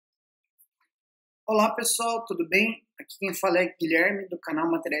Olá pessoal, tudo bem? Aqui quem fala é Guilherme do canal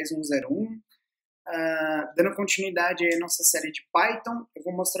Materiais 101. Dando continuidade aí à nossa série de Python, eu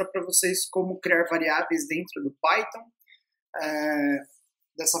vou mostrar para vocês como criar variáveis dentro do Python.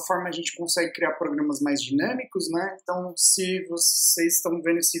 Dessa forma a gente consegue criar programas mais dinâmicos, né? Então, se vocês estão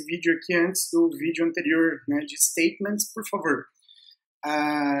vendo esse vídeo aqui antes do vídeo anterior, né, de statements, por favor,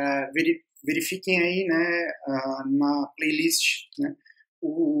 verifiquem aí, né, na playlist, né,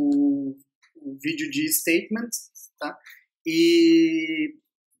 o vídeo de statements, tá? E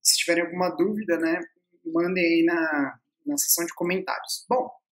se tiverem alguma dúvida, né, mandem aí na seção de comentários. Bom,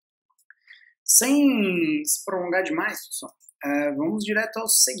 sem se prolongar demais, pessoal, vamos direto ao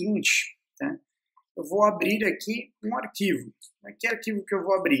seguinte, tá? Eu vou abrir aqui um arquivo. Que arquivo que eu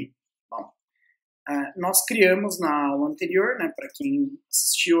vou abrir? Bom, nós criamos na aula anterior, né, para quem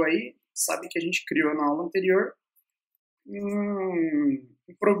assistiu aí, sabe que a gente criou na aula anterior um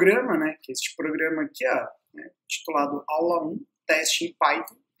programa, né, que é este programa aqui, né, titulado Aula 1, Teste em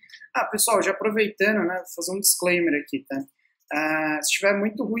Python. Pessoal, já aproveitando, né, vou fazer um disclaimer aqui, tá? Se tiver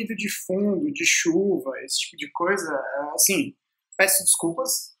muito ruído de fundo, de chuva, esse tipo de coisa, assim, peço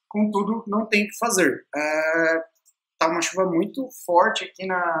desculpas, contudo, não tem o que fazer. Tá uma chuva muito forte aqui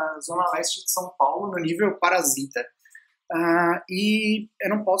na zona leste de São Paulo, no nível parasita, e eu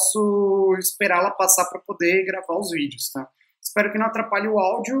não posso esperar ela passar para poder gravar os vídeos, tá? Espero que não atrapalhe o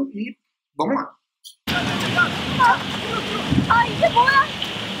áudio e vamos lá.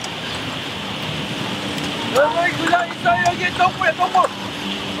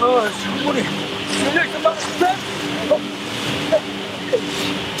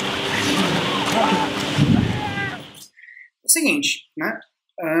 O seguinte, né?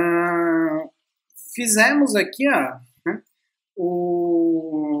 Fizemos aqui, né,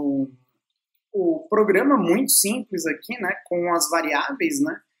 o programa muito simples aqui, né, com as variáveis,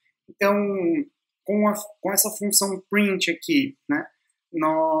 né? Então, com essa função print aqui, né,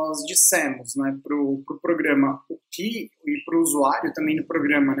 nós dissemos, né, pro programa o que, e pro usuário também no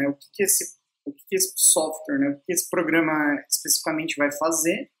programa, né, o que esse software, né, o que esse programa especificamente vai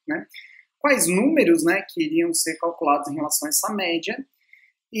fazer, né, quais números, né, que iriam ser calculados em relação a essa média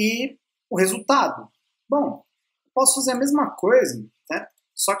e o resultado. Bom, eu posso fazer a mesma coisa, né,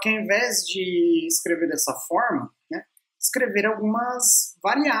 só que ao invés de escrever dessa forma, né, escrever algumas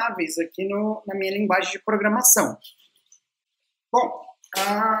variáveis aqui na minha linguagem de programação. Bom,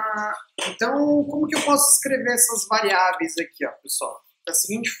 então como que eu posso escrever essas variáveis aqui, pessoal? Da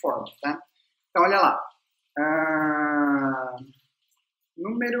seguinte forma, tá? Então, olha lá.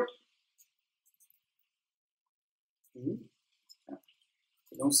 Número. Vou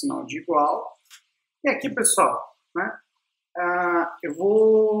dar um sinal de igual. E aqui, pessoal, né? Eu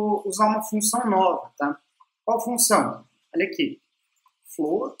vou usar uma função nova, tá? Qual função? Olha aqui.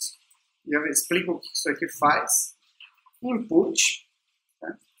 Float. Já explico o que isso aqui faz. Input.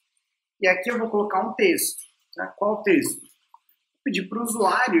 Tá? E aqui eu vou colocar um texto. Tá? Qual texto? Vou pedir para o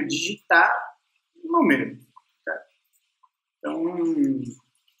usuário digitar um número. Tá? Então,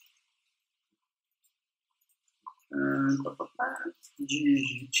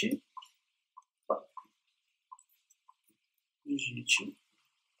 digite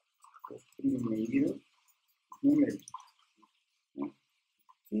o primeiro número.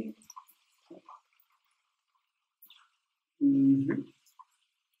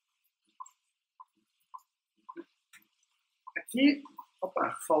 Aqui,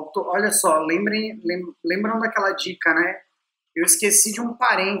 faltou, olha só, lembram daquela dica, né? Eu esqueci de um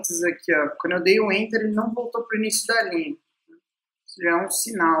parênteses aqui, quando eu dei o Enter, ele não voltou para o início da linha. Isso já é um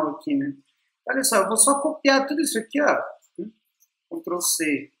sinal aqui, né? Olha só, eu vou só copiar tudo isso aqui, Ctrl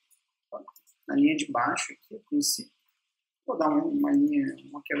C, na linha de baixo aqui, a princípio. Vou dar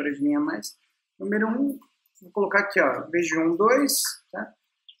uma quebra de linha a mais. Número 1, vou colocar aqui, em vez de 1, 2, tá?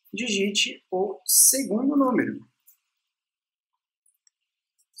 Digite o segundo número.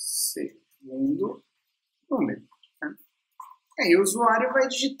 Segundo número. Tá? Aí o usuário vai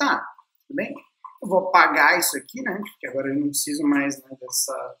digitar, tudo bem? Eu vou apagar isso aqui, né? Porque agora eu não preciso mais, né,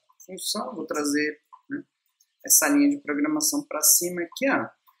 dessa função. Vou trazer, né, essa linha de programação para cima aqui,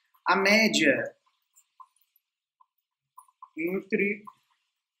 A média entre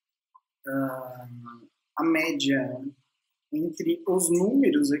os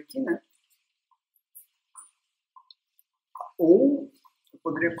números aqui, né? Ou eu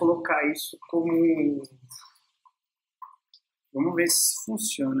poderia colocar isso como... Vamos ver se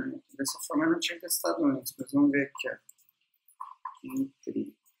funciona. Dessa forma eu não tinha testado antes, mas vamos ver aqui,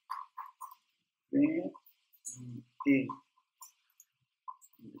 Entre B e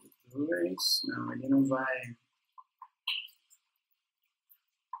 2. Não, ele não vai...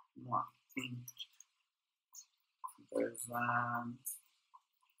 Vamos lá. Entre Vamos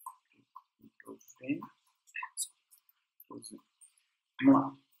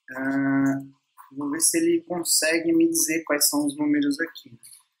lá. Vou ver se ele consegue me dizer quais são os números aqui.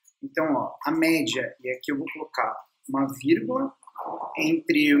 Então, ó, a média, e aqui eu vou colocar uma vírgula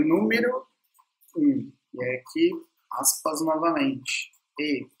entre o número 1, e aqui, aspas novamente,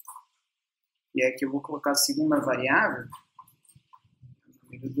 e aqui eu vou colocar a segunda variável,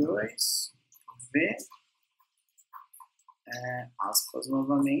 número 2, V, aspas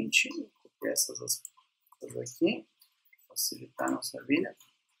novamente, vou copiar essas aspas aqui, facilitar a nossa vida,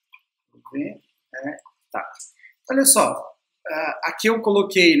 V, tá. Olha só, aqui eu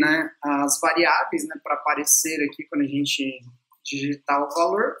coloquei, né, as variáveis, né, para aparecer aqui quando a gente digitar o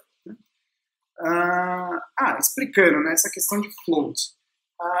valor, né? Explicando, né, essa questão de float.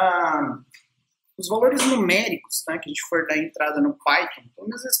 Os valores numéricos, tá, que a gente for dar entrada no Python, pelo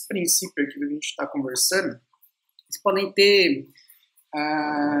menos esse princípio aqui que a gente está conversando, eles podem ter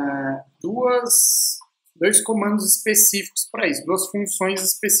dois comandos específicos para isso, duas funções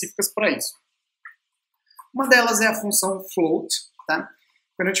específicas para isso. Uma delas é a função float, tá?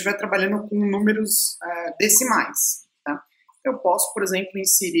 Quando eu estiver trabalhando com números decimais, tá? Eu posso, por exemplo,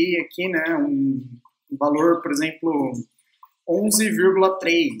 inserir aqui, né, um valor, por exemplo,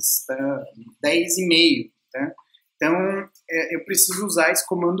 11,3, tá? 10,5, tá? Então, eu preciso usar esse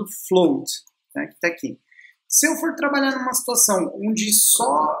comando float, tá? Que está aqui. Se eu for trabalhar numa situação onde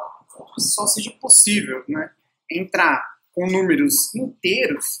só seja possível, né, entrar com números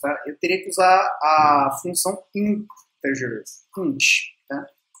inteiros, tá? Eu teria que usar a função integer, int, tá?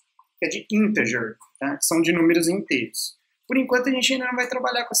 Que é de integer, tá? Que são de números inteiros. Por enquanto a gente ainda não vai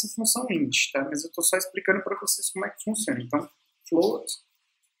trabalhar com essa função int, tá? Mas eu estou só explicando para vocês como é que funciona. Então, float,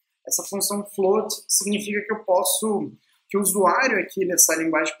 essa função float significa que o usuário aqui nessa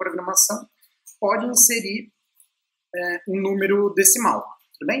linguagem de programação pode inserir um número decimal,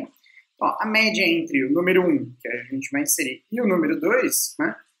 tudo bem? Ó, a média entre o número 1, que a gente vai inserir, e o número 2,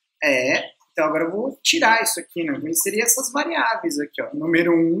 né, então agora eu vou tirar isso aqui, né, vou inserir essas variáveis aqui, ó,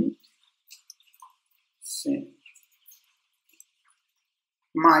 número 1, sim,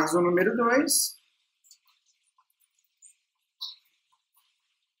 mais o número 2,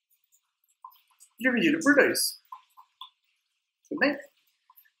 dividido por 2. Tudo bem?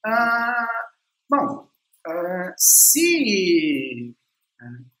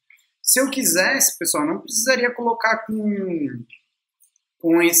 Se eu quisesse, pessoal, não precisaria colocar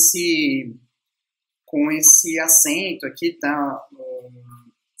com esse acento aqui, tá?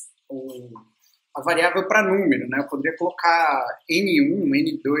 A variável para número, né? Eu poderia colocar N1,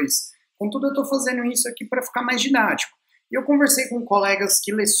 N2. Contudo, eu estou fazendo isso aqui para ficar mais didático. E eu conversei com colegas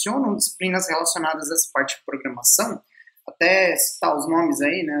que lecionam disciplinas relacionadas a essa parte de programação, até citar os nomes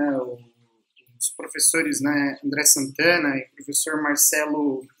aí, né? Os professores, né, André Santana e o professor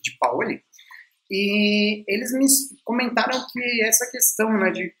Marcelo de Paoli, e eles me comentaram que essa questão, né,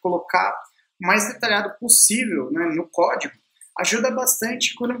 de colocar o mais detalhado possível, né, no código ajuda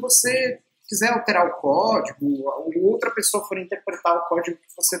bastante quando você quiser alterar o código, ou outra pessoa for interpretar o código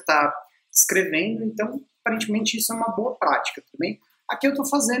que você está escrevendo. Então, aparentemente, isso é uma boa prática também. Aqui eu estou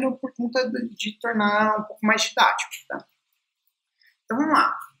fazendo por conta de tornar um pouco mais didático, tá? Então, vamos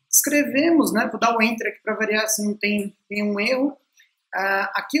lá. Escrevemos, né? Vou dar o enter aqui para variar se não tem nenhum erro.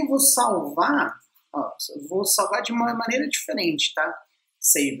 Aqui eu vou salvar, eu vou salvar de uma maneira diferente, tá?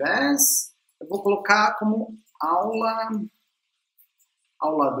 Save as, eu vou colocar como aula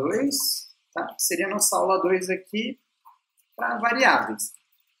 2, tá? Que seria a nossa aula 2 aqui para variáveis.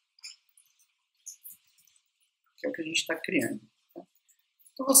 Que é o que a gente está criando. Tá?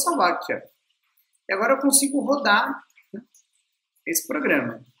 Então, eu vou salvar aqui, ó. E agora eu consigo rodar, né, esse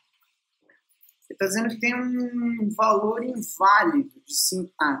programa. Ele está dizendo que tem um valor inválido de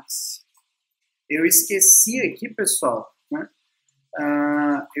sintaxe. Eu esqueci aqui, pessoal, né?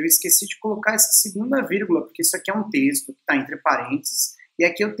 Eu esqueci de colocar essa segunda vírgula, porque isso aqui é um texto que está entre parênteses, e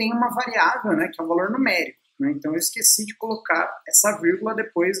aqui eu tenho uma variável, né, que é um valor numérico, né? Então eu esqueci de colocar essa vírgula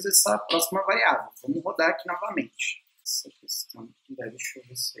depois dessa próxima variável. Vamos rodar aqui novamente. Essa questão, deixa eu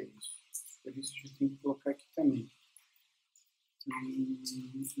ver se é isso. Por isso eu tenho que colocar aqui também.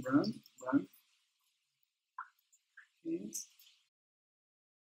 Run.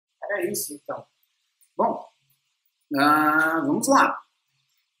 Era isso, então. Bom, vamos lá.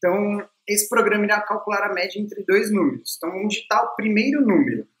 Então, esse programa irá calcular a média entre dois números. Então, vamos digitar o primeiro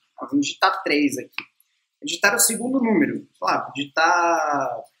número. Vamos digitar 3 aqui. Vou digitar o segundo número. Sei lá, vou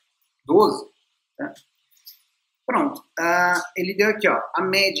digitar 12. Tá? Pronto. Ele deu aqui, ó, a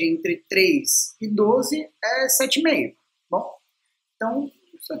média entre 3 e 12 é 7,5. Bom, então,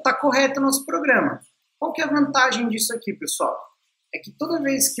 está correto o nosso programa. Qual que é a vantagem disso aqui, pessoal? É que toda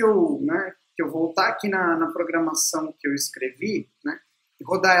vez que eu voltar aqui na programação que eu escrevi, né, e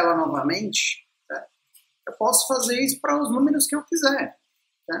rodar ela novamente, tá, eu posso fazer isso para os números que eu quiser.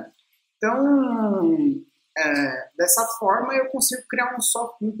 Tá? Então, dessa forma, eu consigo criar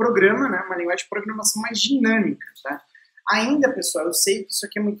um programa, né, uma linguagem de programação mais dinâmica. Tá? Ainda, pessoal, eu sei que isso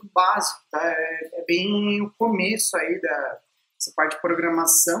aqui é muito básico, tá? É bem o começo aí dessa parte de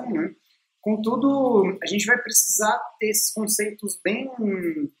programação, né? Contudo, a gente vai precisar ter esses conceitos bem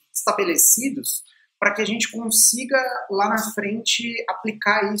estabelecidos para que a gente consiga, lá na frente,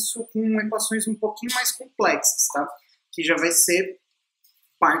 aplicar isso com equações um pouquinho mais complexas, tá? Que já vai ser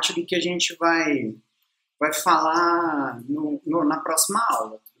parte do que a gente vai falar na próxima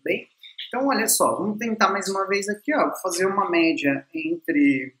aula, tudo bem? Então, olha só, vamos tentar mais uma vez aqui, ó, fazer uma média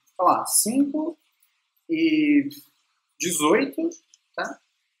entre, sei lá, 5 e 18, tá?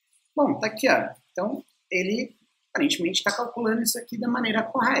 Bom, tá aqui, ó. Então, ele aparentemente está calculando isso aqui da maneira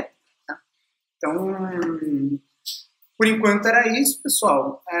correta, tá? Então, por enquanto era isso,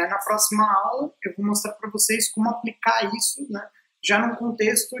 pessoal. Na próxima aula, eu vou mostrar para vocês como aplicar isso, né, já no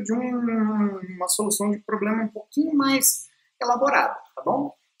contexto de uma solução de problema um pouquinho mais elaborada, tá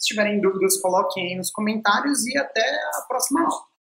bom? Se tiverem dúvidas, coloquem aí nos comentários e até a próxima aula.